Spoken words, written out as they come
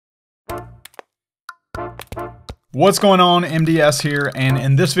What's going on? MDS here, and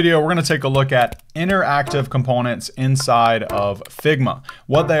in this video we're going to take a look at interactive components inside of Figma,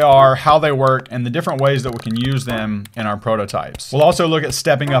 what they are, how they work, and the different ways that we can use them in our prototypes. We'll also look at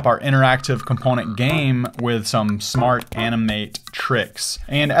stepping up our interactive component game with some smart animate tricks.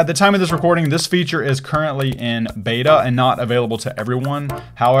 And at the time of this recording, this feature is currently in beta and not available to everyone.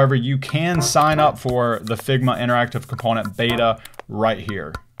 However, you can sign up for the Figma interactive component beta right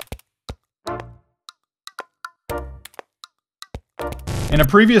here. In a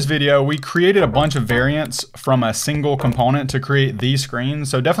previous video, we created a bunch of variants from a single component to create these screens,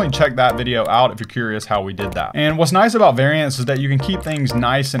 so definitely check that video out if you're curious how we did that. And what's nice about variants is that you can keep things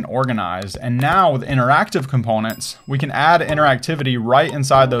nice and organized, and now with interactive components, we can add interactivity right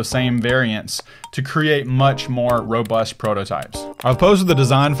inside those same variants to create much more robust prototypes. I've posted the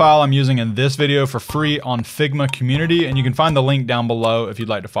design file I'm using in this video for free on Figma community, and you can find the link down below if you'd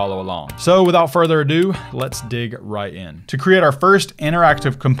like to follow along. So without further ado, let's dig right in. To create our first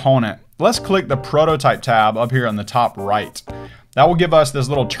interactive component, let's click the prototype tab up here on the top right. That will give us this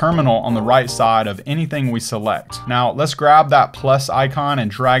little terminal on the right side of anything we select. Now let's grab that plus icon and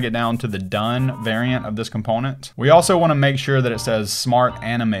drag it down to the done variant of this component. We also want to make sure that it says smart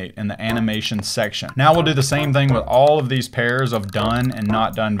animate in the animation section. Now we'll do the same thing with all of these pairs of done and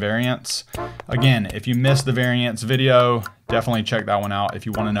not done variants. Again, if you missed the variants video, definitely check that one out if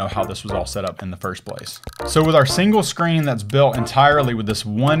you want to know how this was all set up in the first place. So with our single screen that's built entirely with this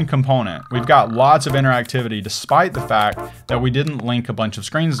one component, we've got lots of interactivity despite the fact that we didn't link a bunch of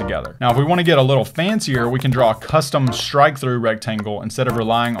screens together. Now, if we want to get a little fancier, we can draw a custom strike-through rectangle instead of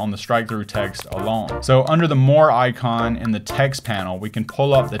relying on the strike-through text alone. So under the More icon in the text panel, we can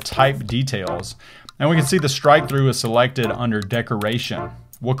pull up the type details, and we can see the strike-through is selected under decoration.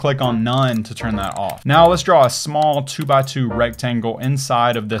 We'll click on none to turn that off. Now let's draw a small 2x2 rectangle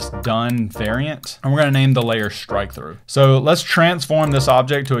inside of this done variant, and we're gonna name the layer strike through. So let's transform this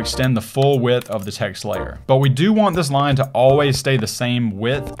object to extend the full width of the text layer. But we do want this line to always stay the same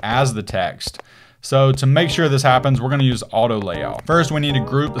width as the text. So to make sure this happens, we're gonna use auto layout. First, we need to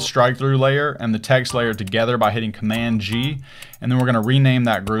group the strike through layer and the text layer together by hitting Command G, and then we're gonna rename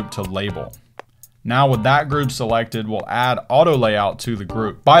that group to label. Now with that group selected, we'll add auto layout to the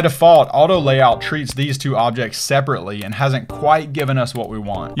group. By default, auto layout treats these two objects separately and hasn't quite given us what we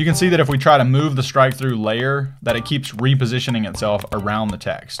want. You can see that if we try to move the strike through layer, that it keeps repositioning itself around the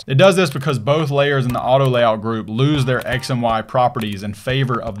text. It does this because both layers in the auto layout group lose their X and Y properties in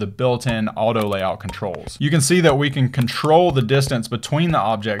favor of the built-in auto layout controls. You can see that we can control the distance between the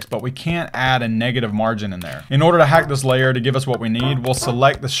objects, but we can't add a negative margin in there. In order to hack this layer to give us what we need, we'll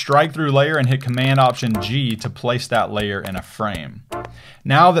select the strike through layer and hit Command Option G to place that layer in a frame.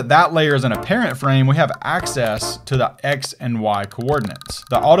 Now that that layer is in a parent frame, we have access to the X and Y coordinates.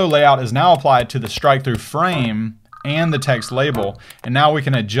 The auto layout is now applied to the strike through frame and the text label, and now we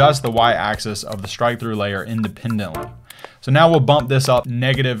can adjust the Y axis of the strike through layer independently. So now we'll bump this up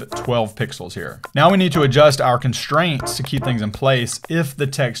 -12 pixels here. Now we need to adjust our constraints to keep things in place if the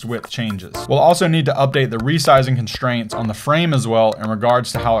text width changes. We'll also need to update the resizing constraints on the frame as well in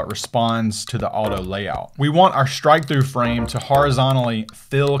regards to how it responds to the auto layout. We want our strike through frame to horizontally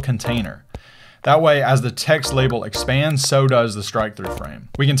fill container. That way, as the text label expands, so does the strike through frame.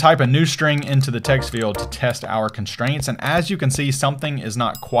 We can type a new string into the text field to test our constraints, and as you can see, something is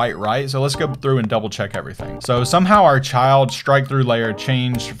not quite right, so let's go through and double check everything. So somehow our child strike through layer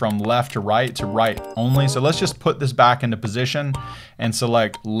changed from left to right only, so let's just put this back into position and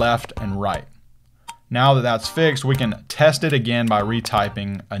select left and right. Now that that's fixed, we can test it again by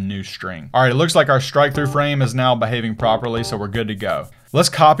retyping a new string. All right, it looks like our strike through frame is now behaving properly, so we're good to go. Let's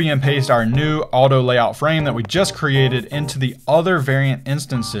copy and paste our new auto layout frame that we just created into the other variant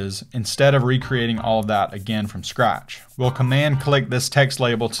instances instead of recreating all of that again from scratch. We'll command click this text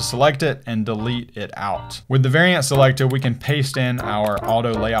label to select it and delete it out. With the variant selected, we can paste in our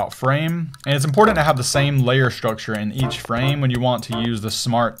auto layout frame. And it's important to have the same layer structure in each frame when you want to use the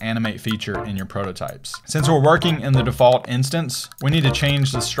smart animate feature in your prototypes. Since we're working in the default instance, we need to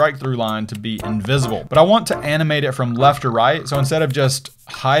change the strike through line to be invisible. But I want to animate it from left to right, so instead of just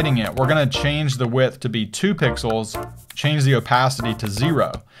hiding it, we're gonna change the width to be 2 pixels, change the opacity to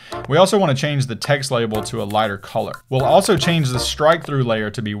 0. We also want to change the text label to a lighter color. We'll also change the strike through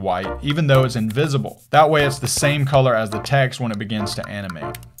layer to be white, even though it's invisible. That way it's the same color as the text when it begins to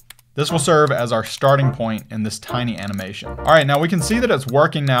animate. This will serve as our starting point in this tiny animation. All right, now we can see that it's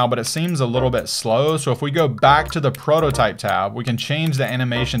working now, but it seems a little bit slow. So if we go back to the prototype tab, we can change the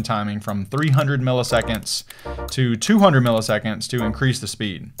animation timing from 300 milliseconds to 200 milliseconds to increase the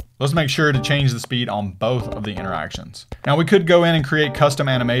speed. Let's make sure to change the speed on both of the interactions. Now we could go in and create custom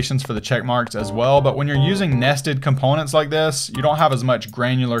animations for the check marks as well, but when you're using nested components like this, you don't have as much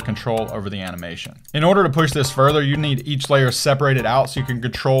granular control over the animation. In order to push this further, you need each layer separated out so you can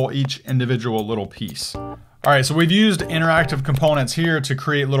control each individual little piece. All right, so we've used interactive components here to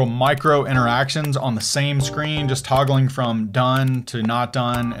create little micro interactions on the same screen, just toggling from done to not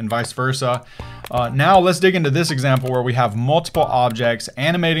done and vice versa. Now let's dig into this example where we have multiple objects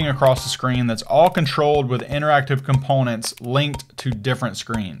animating across the screen that's all controlled with interactive components linked to different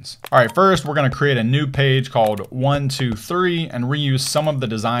screens. All right, first we're gonna create a new page called 1, 2, 3 and reuse some of the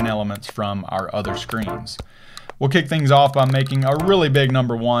design elements from our other screens. We'll kick things off by making a really big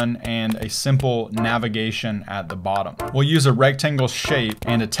number 1 and a simple navigation at the bottom. We'll use a rectangle shape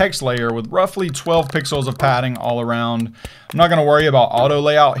and a text layer with roughly 12 pixels of padding all around. I'm not gonna worry about auto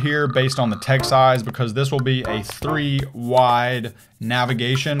layout here based on the text size because this will be a 3 wide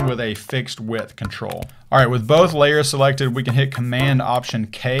navigation with a fixed width control. All right, with both layers selected, we can hit Command Option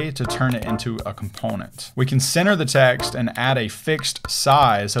K to turn it into a component. We can center the text and add a fixed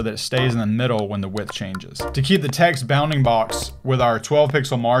size so that it stays in the middle when the width changes. To keep the text bounding box with our 12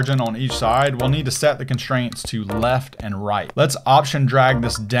 pixel margin on each side, we'll need to set the constraints to left and right. Let's Option drag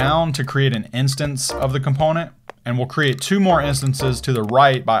this down to create an instance of the component. And we'll create 2 more instances to the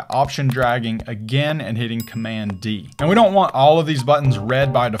right by option dragging again and hitting Command D. And we don't want all of these buttons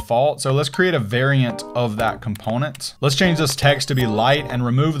red by default, so let's create a variant of that component. Let's change this text to be light and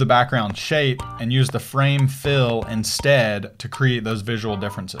remove the background shape and use the frame fill instead to create those visual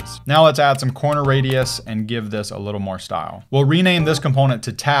differences. Now let's add some corner radius and give this a little more style. We'll rename this component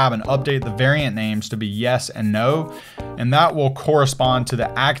to tab and update the variant names to be yes and no, and that will correspond to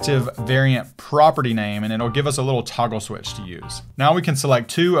the active variant property name, and it'll give us a little toggle switch to use. Now we can select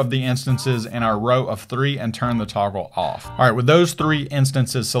 2 of the instances in our row of 3 and turn the toggle off. All right, with those 3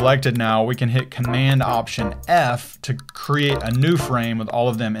 instances selected now, we can hit Command Option F to create a new frame with all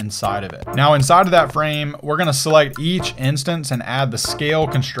of them inside of it. Now inside of that frame, we're gonna select each instance and add the scale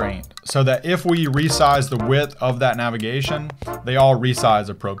constraint so that if we resize the width of that navigation, they all resize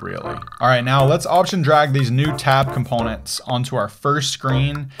appropriately. All right, now let's option drag these new tab components onto our first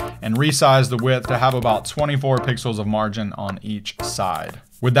screen and resize the width to have about 24 pixels of margin on each side.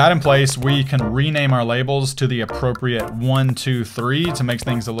 With that in place, we can rename our labels to the appropriate 1, 2, 3 to make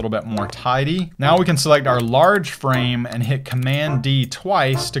things a little bit more tidy. Now we can select our large frame and hit Command D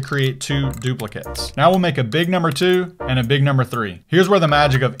twice to create 2 duplicates. Now we'll make a big number 2 and a big number 3. Here's where the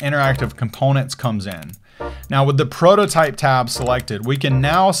magic of interactive components comes in. Now with the prototype tab selected, we can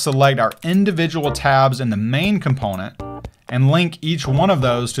now select our individual tabs in the main component and link each one of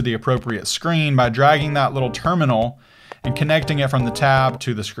those to the appropriate screen by dragging that little terminal and connecting it from the tab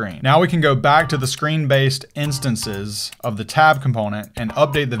to the screen. Now we can go back to the screen-based instances of the tab component and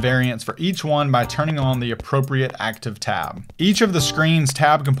update the variants for each one by turning on the appropriate active tab. Each of the screen's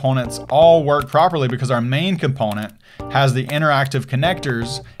tab components all work properly because our main component has the interactive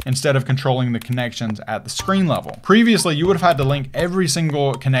connectors instead of controlling the connections at the screen level. Previously, you would have had to link every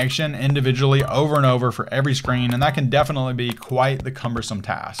single connection individually over and over for every screen, and that can definitely be quite the cumbersome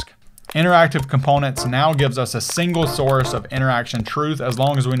task. Interactive components now gives us a single source of interaction truth as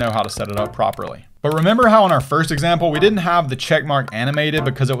long as we know how to set it up properly. But remember how in our first example, we didn't have the checkmark animated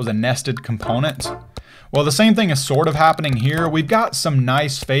because it was a nested component? Well, the same thing is sort of happening here. We've got some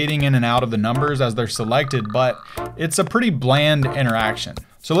nice fading in and out of the numbers as they're selected, but it's a pretty bland interaction.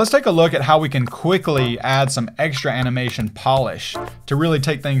 So let's take a look at how we can quickly add some extra animation polish to really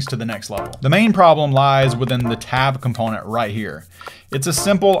take things to the next level. The main problem lies within the tab component right here. It's a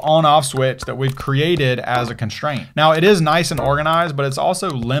simple on-off switch that we've created as a constraint. Now it is nice and organized, but it's also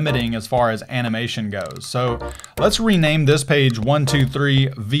limiting as far as animation goes. So let's rename this page 123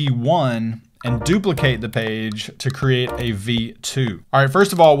 V1 and duplicate the page to create a V2. All right,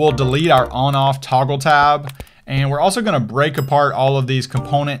 first of all, we'll delete our on-off toggle tab. And we're also gonna break apart all of these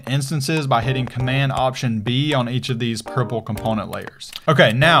component instances by hitting Command Option B on each of these purple component layers.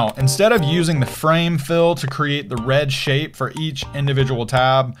 Okay, now, instead of using the frame fill to create the red shape for each individual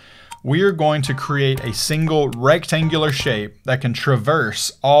tab, we are going to create a single rectangular shape that can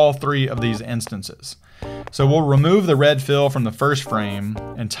traverse all 3 of these instances. So we'll remove the red fill from the first frame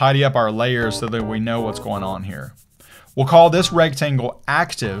and tidy up our layers so that we know what's going on here. We'll call this rectangle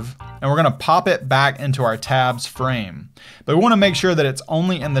active, and we're gonna pop it back into our tabs frame. But we wanna make sure that it's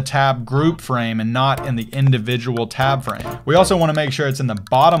only in the tab group frame and not in the individual tab frame. We also wanna make sure it's in the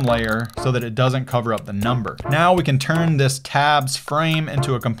bottom layer so that it doesn't cover up the number. Now we can turn this tabs frame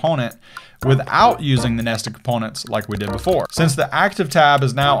into a component without using the nested components like we did before. Since the active tab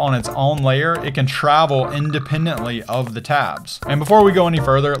is now on its own layer, it can travel independently of the tabs. And before we go any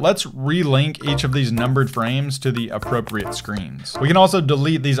further, let's relink each of these numbered frames to the appropriate screens. We can also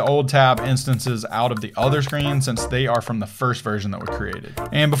delete these old tab instances out of the other screen since they are from the first version that we created.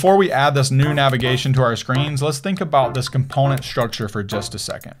 And before we add this new navigation to our screens, let's think about this component structure for just a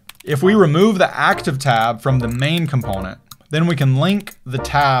second. If we remove the active tab from the main component, then we can link the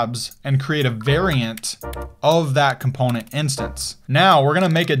tabs and create a variant of that component instance. Now we're gonna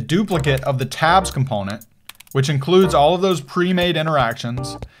make a duplicate of the tabs component, which includes all of those pre-made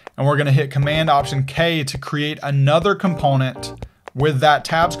interactions, and we're gonna hit Command Option K to create another component with that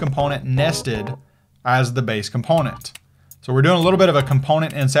tabs component nested as the base component. So we're doing a little bit of a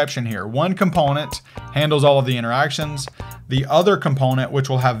component inception here. One component handles all of the interactions. The other component, which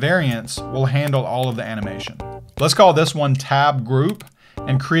will have variants, will handle all of the animation. Let's call this one tab group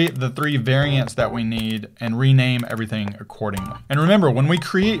and create the 3 variants that we need and rename everything accordingly. And remember, when we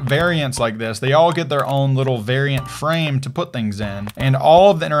create variants like this, they all get their own little variant frame to put things in. And all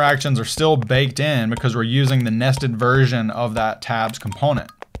of the interactions are still baked in because we're using the nested version of that tabs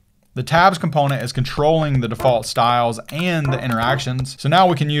component. The tabs component is controlling the default styles and the interactions. So now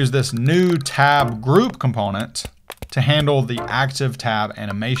we can use this new tab group component to handle the active tab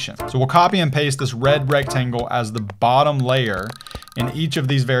animation. So we'll copy and paste this red rectangle as the bottom layer in each of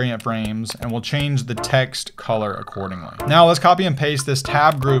these variant frames, and we'll change the text color accordingly. Now let's copy and paste this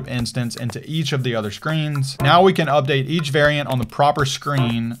tab group instance into each of the other screens. Now we can update each variant on the proper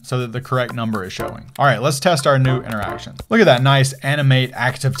screen so that the correct number is showing. All right, let's test our new interaction. Look at that nice animate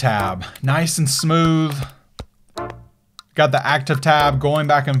active tab. Nice and smooth. Got the active tab going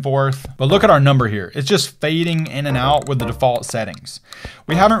back and forth, but look at our number here. It's just fading in and out with the default settings.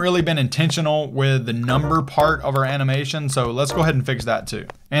 We haven't really been intentional with the number part of our animation, so let's go ahead and fix that too.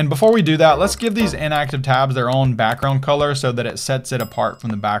 And before we do that, let's give these inactive tabs their own background color so that it sets it apart from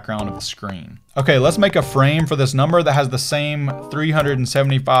the background of the screen. Okay, let's make a frame for this number that has the same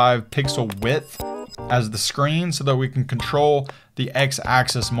 375 pixel width as the screen so that we can control the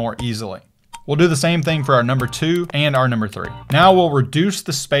x-axis more easily. We'll do the same thing for our number 2 and our number 3. Now we'll reduce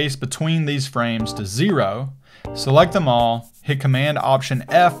the space between these frames to 0, select them all, hit Command Option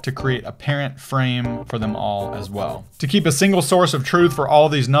F to create a parent frame for them all as well. To keep a single source of truth for all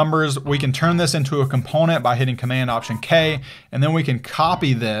of these numbers, we can turn this into a component by hitting Command Option K, and then we can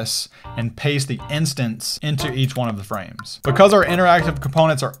copy this and paste the instance into each one of the frames. Because our interactive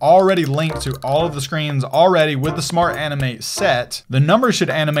components are already linked to all of the screens already with the Smart Animate set, the numbers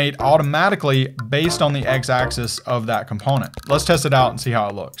should animate automatically based on the x-axis of that component. Let's test it out and see how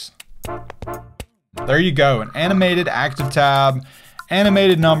it looks. There you go, an animated active tab,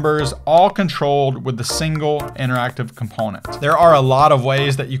 animated numbers, all controlled with the single interactive component. There are a lot of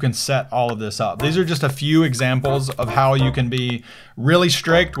ways that you can set all of this up. These are just a few examples of how you can be really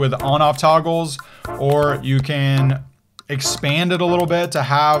strict with on-off toggles, or you can expand it a little bit to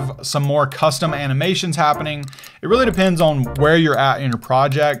have some more custom animations happening. It really depends on where you're at in your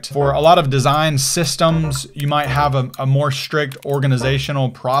project. For a lot of design systems, you might have a more strict organizational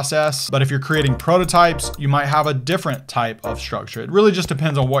process, but if you're creating prototypes, you might have a different type of structure. It really just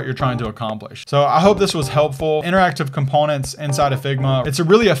depends on what you're trying to accomplish. So I hope this was helpful. Interactive components inside of Figma, it's a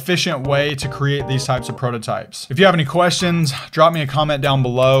really efficient way to create these types of prototypes. If you have any questions, drop me a comment down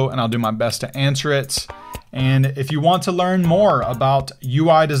below and I'll do my best to answer it. And if you want to learn more about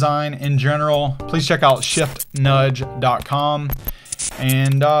UI design in general, please check out shiftnudge.com.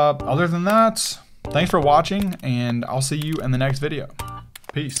 And other than that, thanks for watching, and I'll see you in the next video.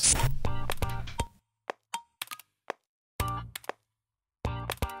 Peace.